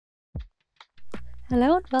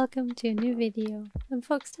Hello and welcome to a new video. I'm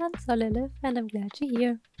Fuchstanz or Lilith and I'm glad you're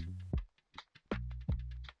here.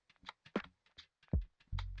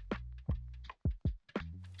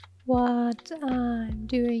 What I'm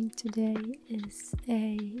doing today is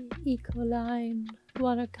a Ecoline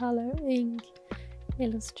Watercolor ink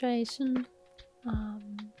illustration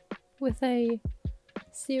with a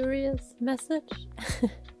serious message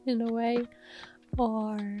in a way,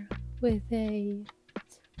 or with a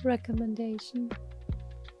recommendation.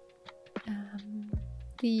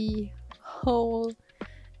 The whole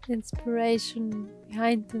inspiration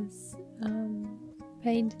behind this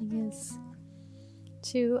painting is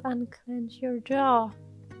to unclench your jaw,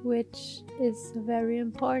 which is very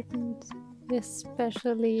important,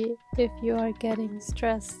 especially if you are getting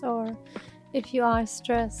stressed or if you are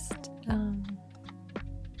stressed.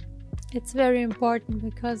 It's very important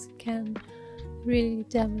because it can really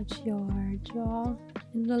damage your jaw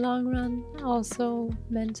in the long run. Also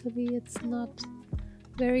mentally it's not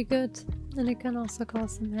very good, and it can also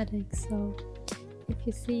cause some headaches. So if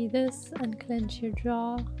you see this, unclench your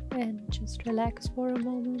jaw and just relax for a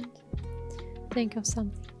moment, think of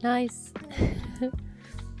something nice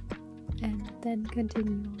and then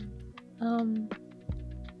continue on.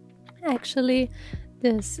 Actually,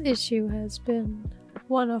 this issue has been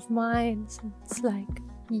one of mine since like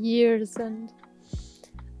years, and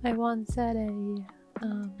I once had a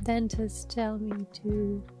dentist tell me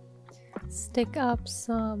to stick up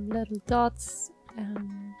some little dots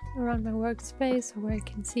around my workspace where I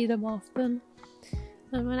can see them often,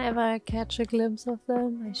 and whenever I catch a glimpse of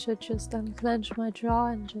them I should just unclench my jaw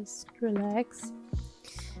and just relax.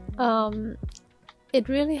 It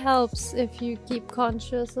really helps if you keep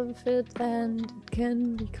conscious of it, and it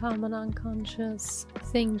can become an unconscious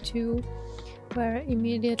thing too, where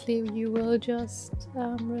immediately you will just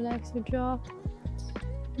relax your jaw,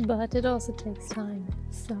 but it also takes time.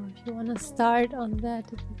 So if you want to start on that,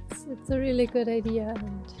 it's a really good idea,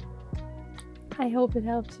 and I hope it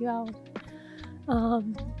helps you out.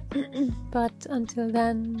 But until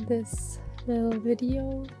then, this little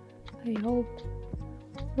video, I hope,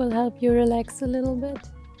 will help you relax a little bit.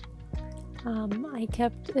 I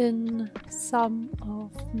kept in some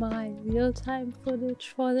of my real-time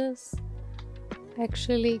footage for this.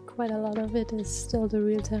 Actually, quite a lot of it is still the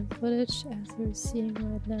real-time footage, as you're seeing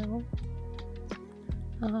right now.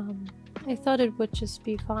 I thought it would just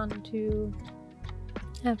be fun to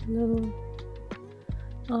have a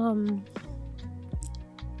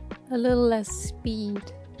little less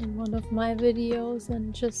speed in one of my videos,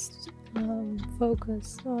 and just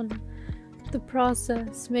focus on the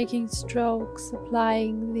process, making strokes,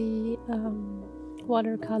 applying the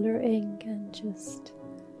watercolor ink, and just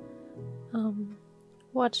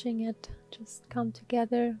watching it just come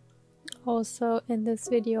together. Also in this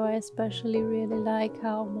video I especially really like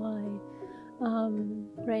how my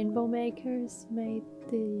rainbow makers made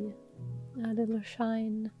the little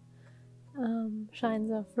shines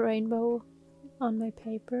of rainbow on my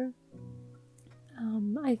paper.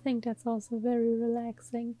 I think that's also very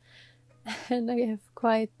relaxing, and I have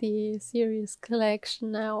quite the serious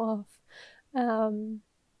collection now of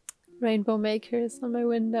rainbow makers on my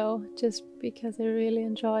window, just because I really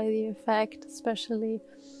enjoy the effect, especially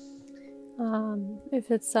if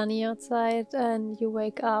it's sunny outside and you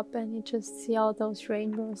wake up and you just see all those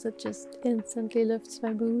rainbows. It just instantly lifts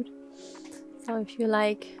my mood. So if you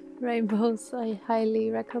like rainbows, I highly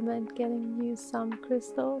recommend getting you some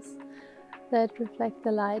crystals that reflect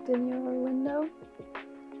the light in your window,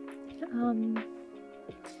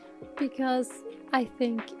 because I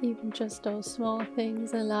think even just those small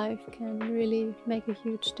things in life can really make a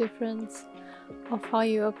huge difference of how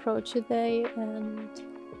you approach your day, and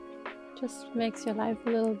just makes your life a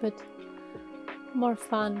little bit more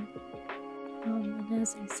fun. And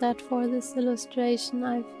as I said, for this illustration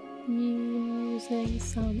I've been using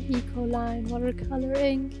some Ecoline Watercolor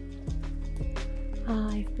ink.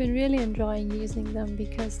 I've been really enjoying using them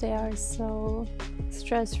because they are so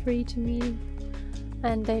stress-free to me,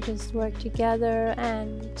 and they just work together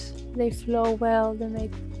and they flow well. They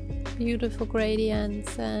make beautiful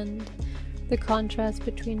gradients, and the contrast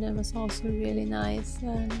between them is also really nice,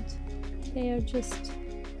 and they are just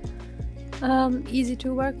easy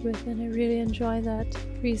to work with, and I really enjoy that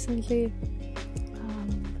recently,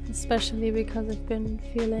 especially because I've been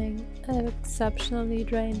feeling exceptionally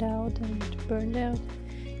drained out and burned out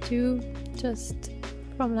too, just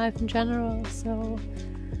from life in general. So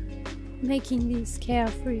making these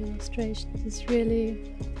carefree illustrations is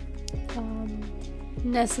really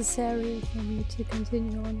necessary for me to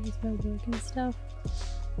continue on with my work and stuff,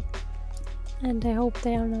 and I hope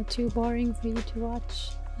they are not too boring for you to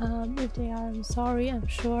watch. If they are, I'm sorry. I'm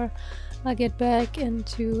sure I'll get back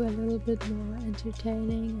into a little bit more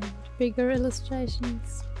entertaining and bigger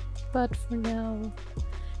illustrations, but for now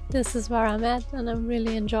this is where I'm at, and I'm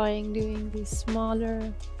really enjoying doing these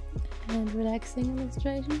smaller and relaxing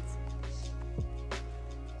illustrations.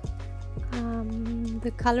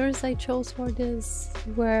 The colors I chose for this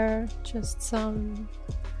were just some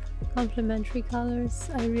complementary colors.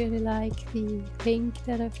 I really like the pink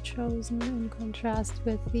that I've chosen in contrast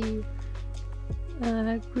with the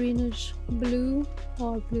greenish blue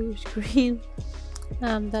or bluish green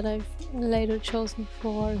that I've later chosen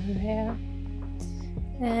for her hair.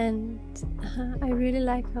 And I really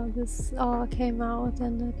like how this all came out,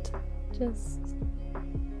 and it just,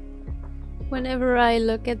 whenever I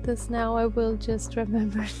look at this now, I will just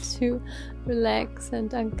remember to relax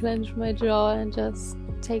and unclench my jaw and just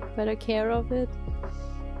take better care of it.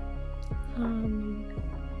 And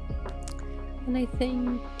I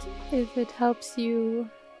think if it helps you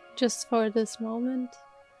just for this moment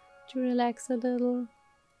to relax a little,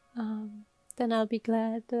 then I'll be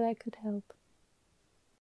glad that I could help.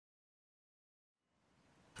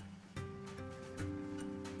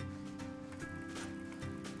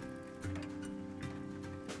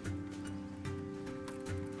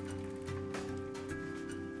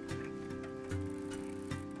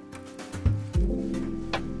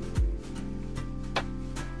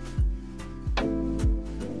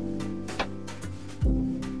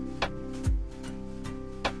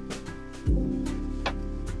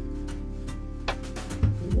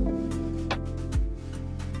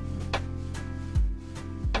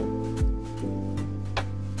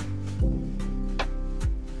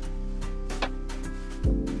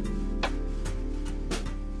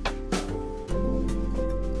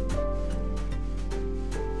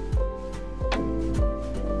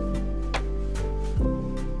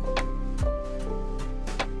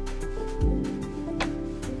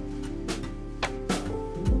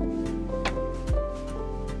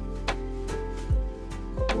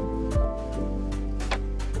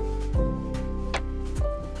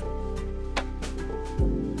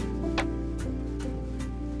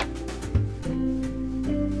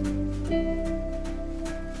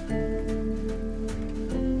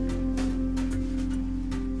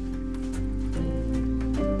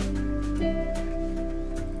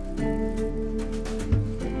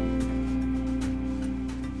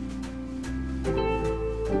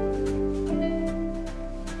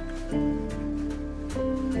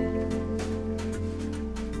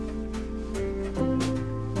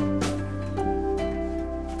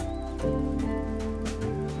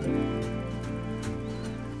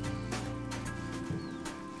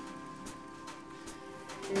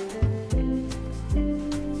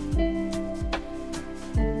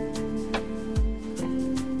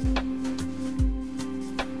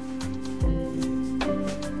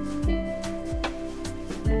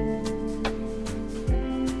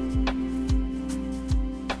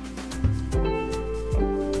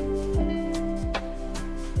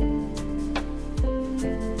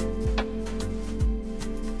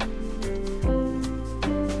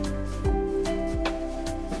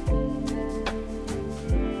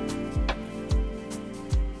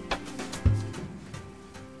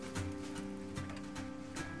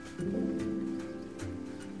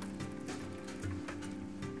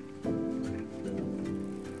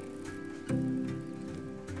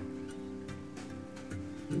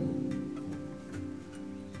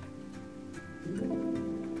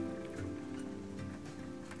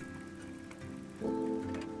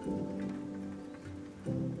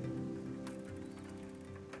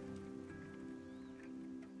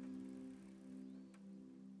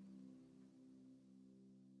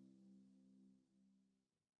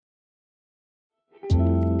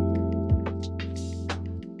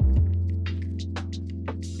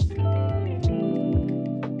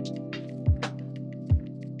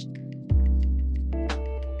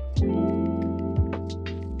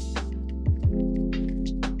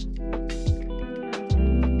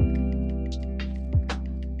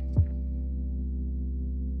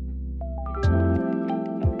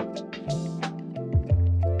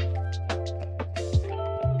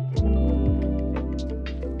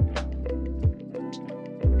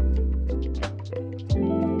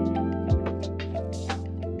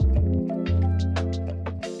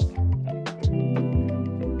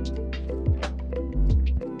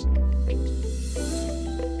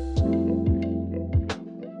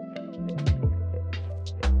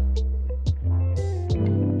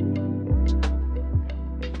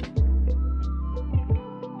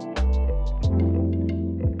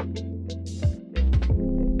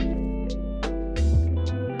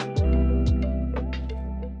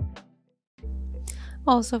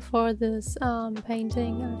 Also for this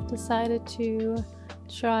painting, I've decided to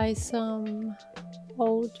try some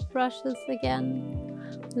old brushes again.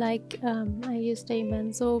 Like I used a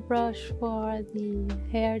Menzo brush for the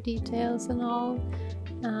hair details and all,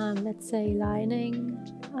 let's say lining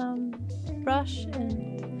brush,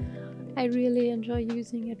 and I really enjoy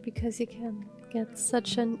using it because you can get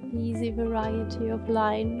such an easy variety of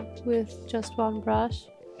line with just one brush,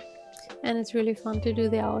 and it's really fun to do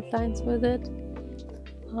the outlines with it.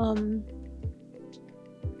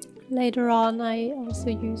 Later on I also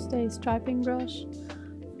used a striping brush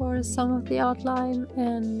for some of the outline,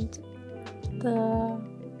 and the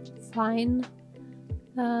fine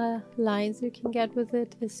lines you can get with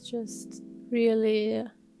it is just really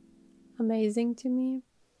amazing to me.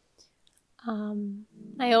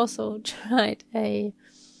 I also tried a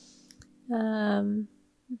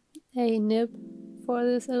nib for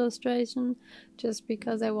this illustration just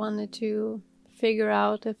because I wanted to figure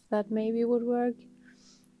out if that maybe would work,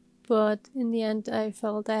 but in the end I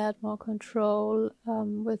felt I had more control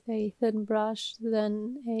with a thin brush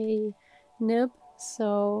than a nib,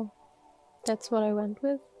 so that's what I went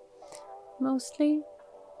with mostly.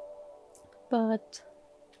 But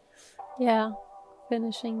yeah,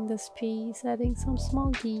 finishing this piece, adding some small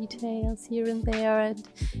details here and there and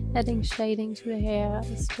adding shading to the hair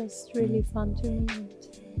is just really fun to me, and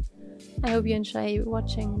I hope you enjoy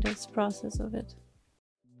watching this process of it.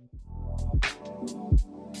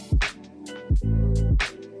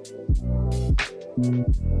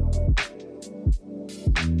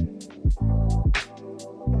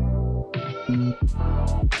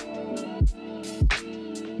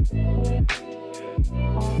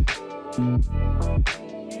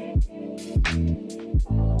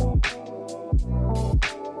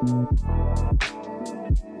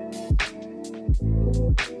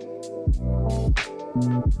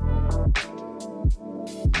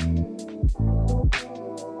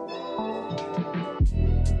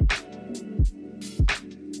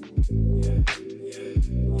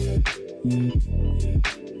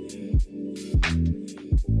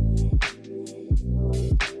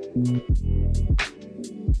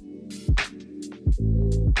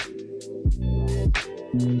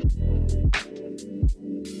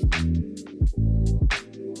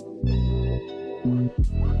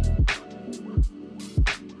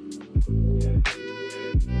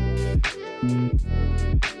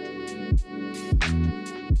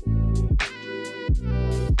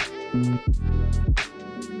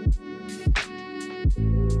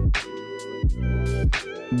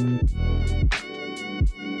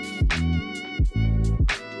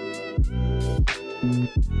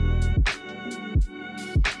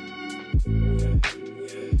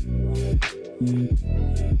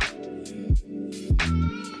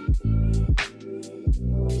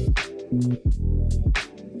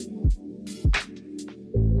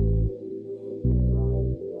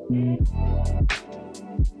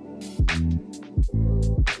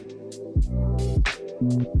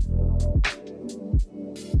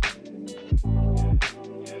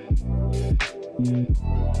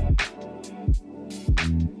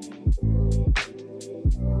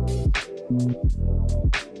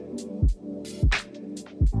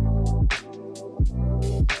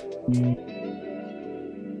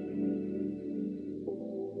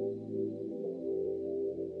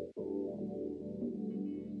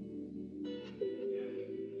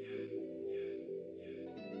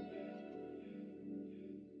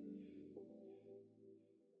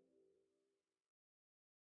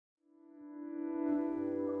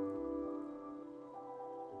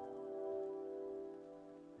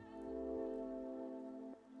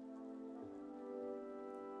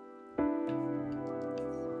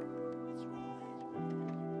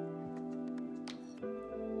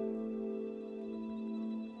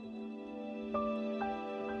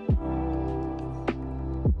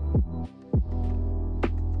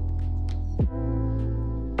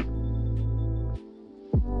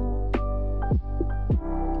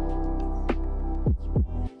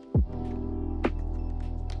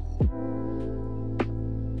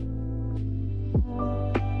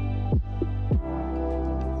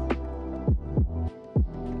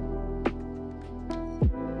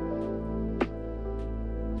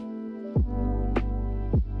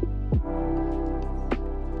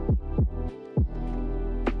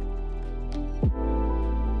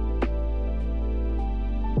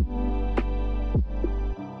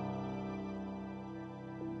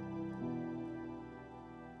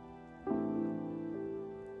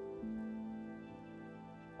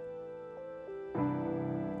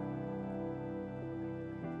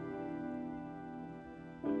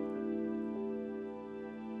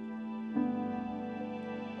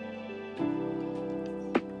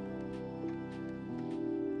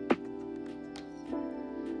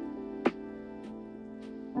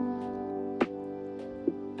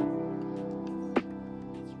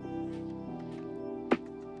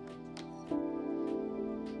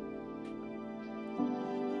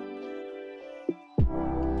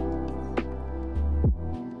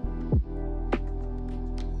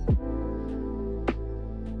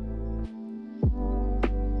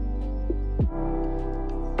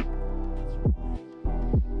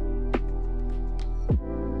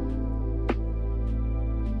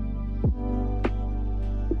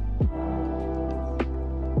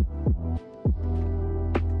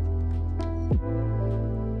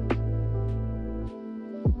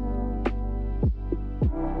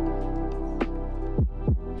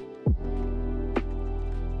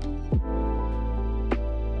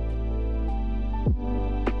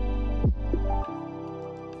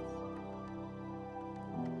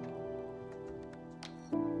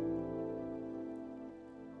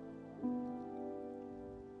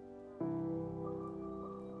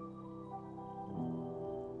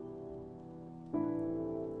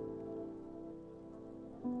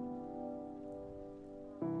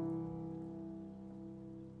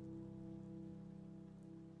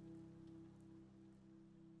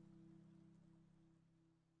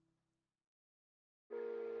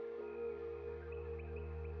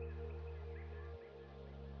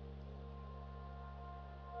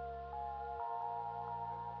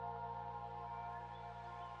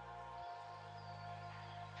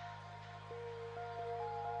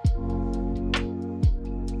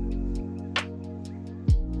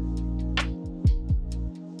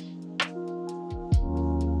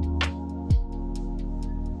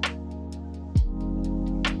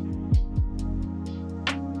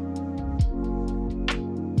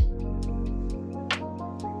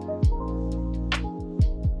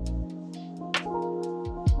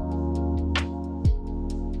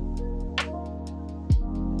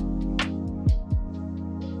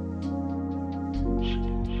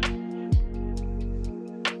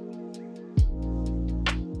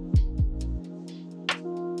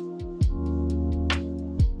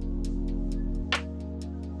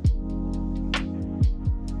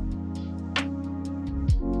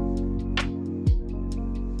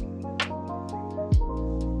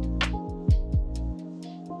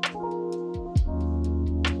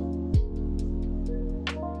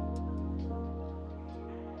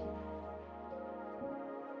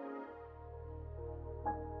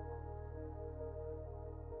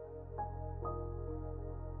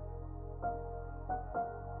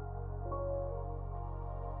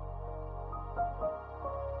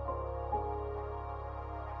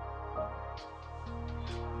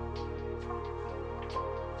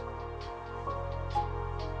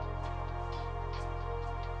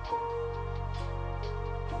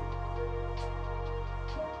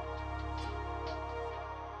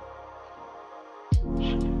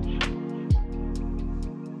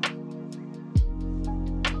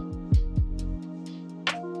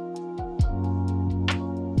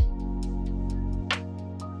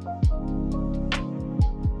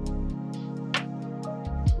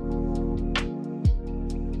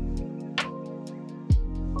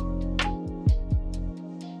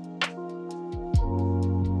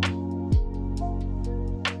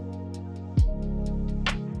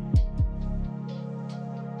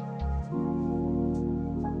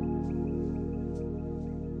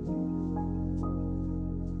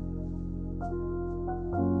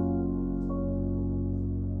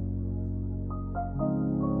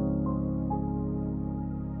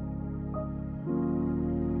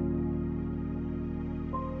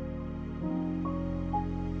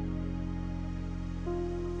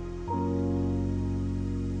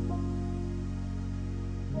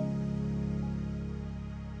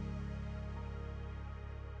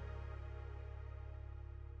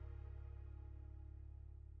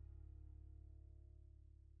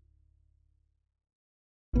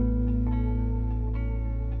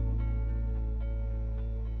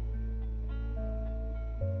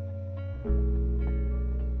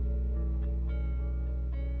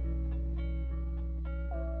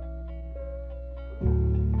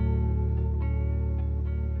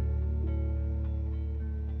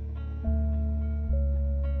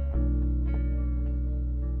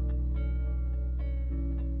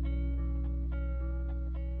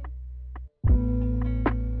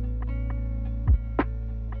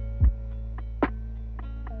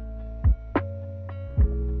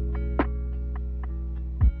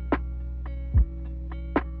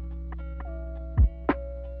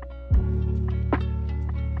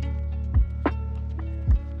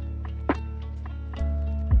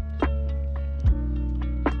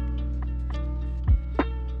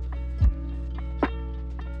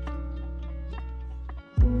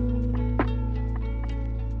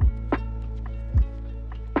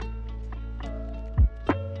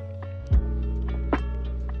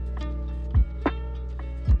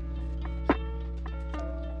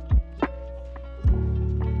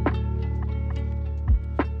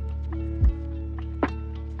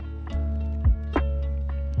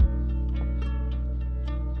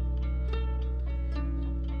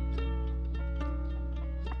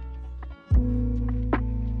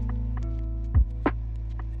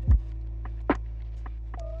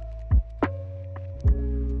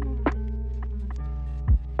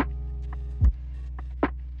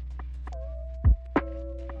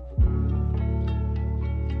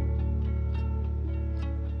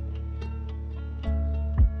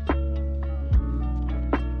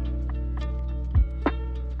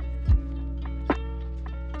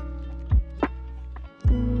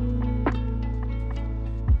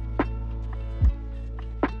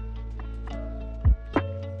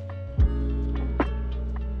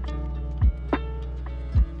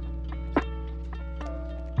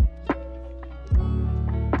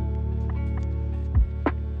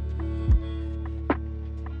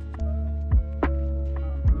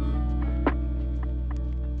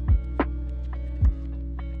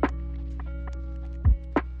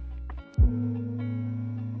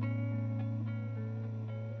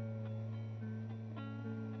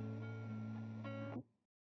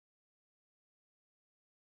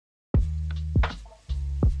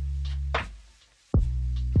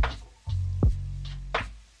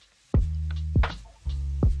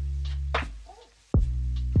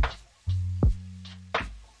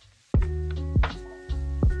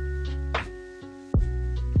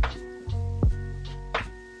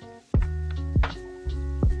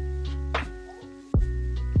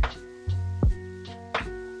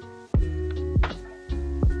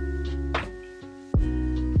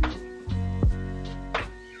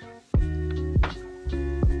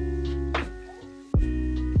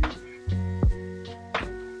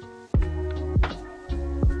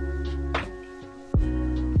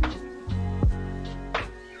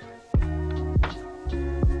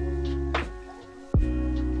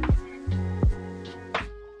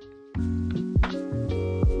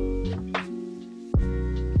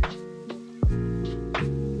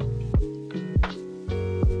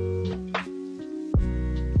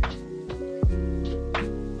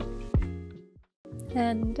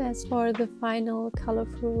 And as for the final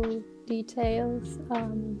colorful details,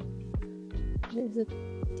 is it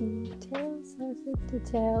details or is it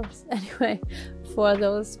details? Anyway, for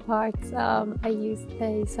those parts I used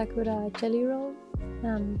a Sakura Gelly-roll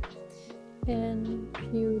in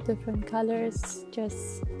a few different colors,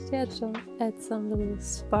 just to add some little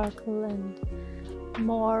sparkle and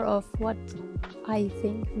more of what I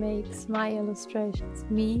think makes my illustrations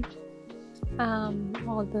me.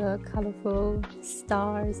 All the colorful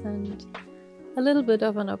stars and a little bit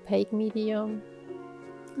of an opaque medium.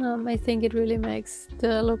 I think it really makes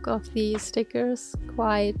the look of the stickers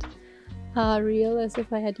quite real, as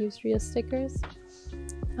if I had used real stickers.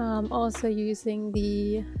 Also using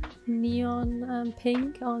the neon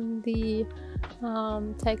pink on the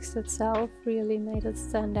text itself really made it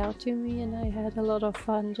stand out to me, and I had a lot of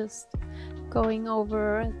fun just going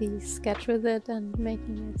over the sketch with it and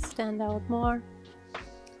making it stand out more.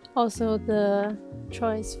 Also, the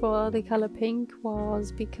choice for the color pink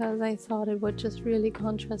was because I thought it would just really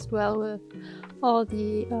contrast well with all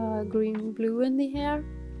the green blue in the hair,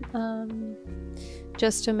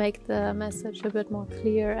 just to make the message a bit more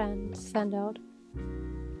clear and stand out.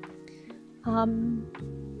 And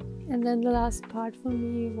then the last part for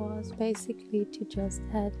me was basically to just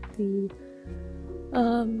add the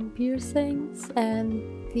piercings and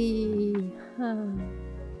the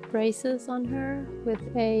braces on her with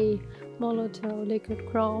a Molotow liquid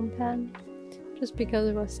chrome pen, just because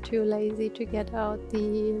I was too lazy to get out the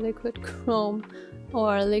liquid chrome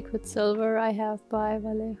or liquid silver I have by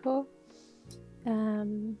Vallejo.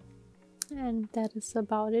 And that is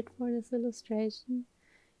about it for this illustration.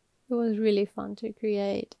 It was really fun to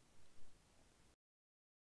create.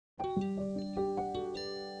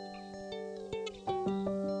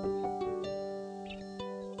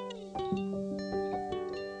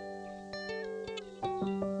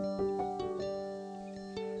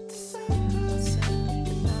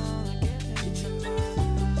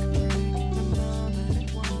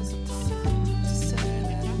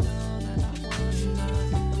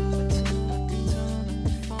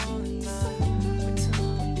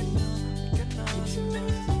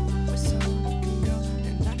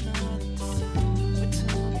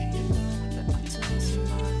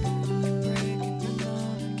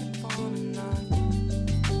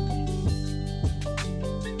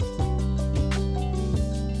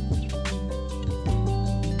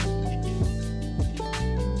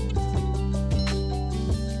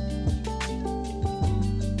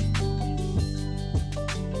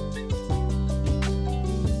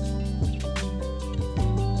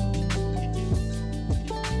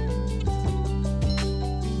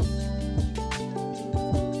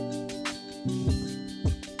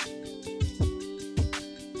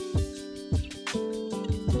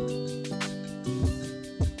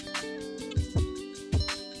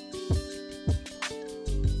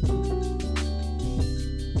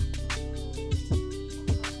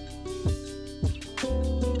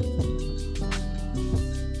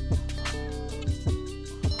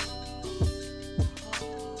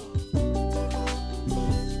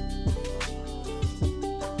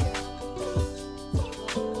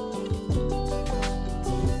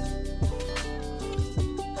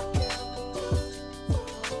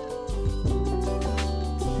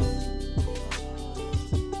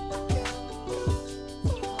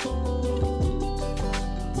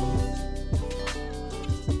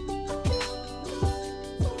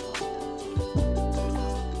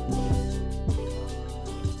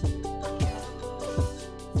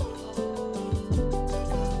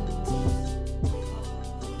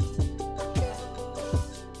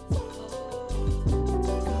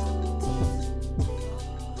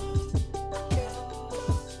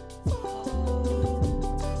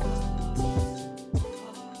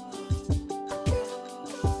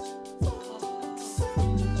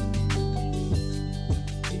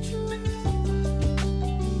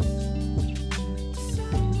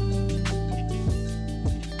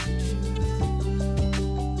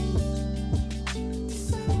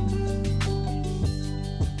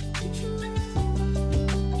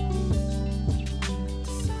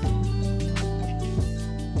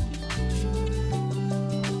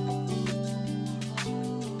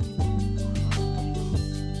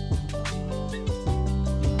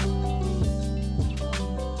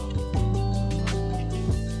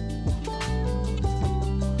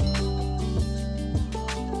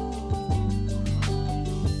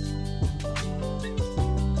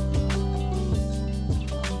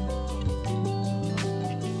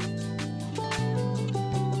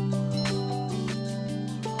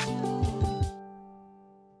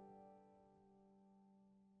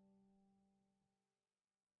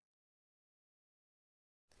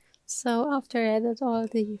 So after I added all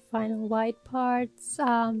the final white parts,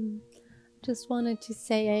 just wanted to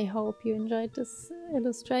say I hope you enjoyed this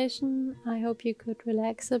illustration. I hope you could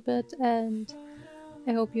relax a bit, and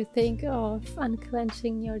I hope you think of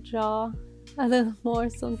unclenching your jaw a little more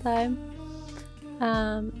sometime.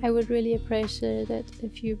 I would really appreciate it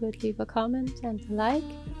if you would leave a comment and a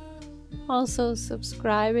like. Also,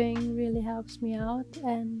 subscribing really helps me out,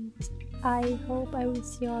 and I hope I will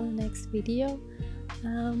see you all in the next video.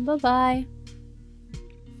 Bye bye!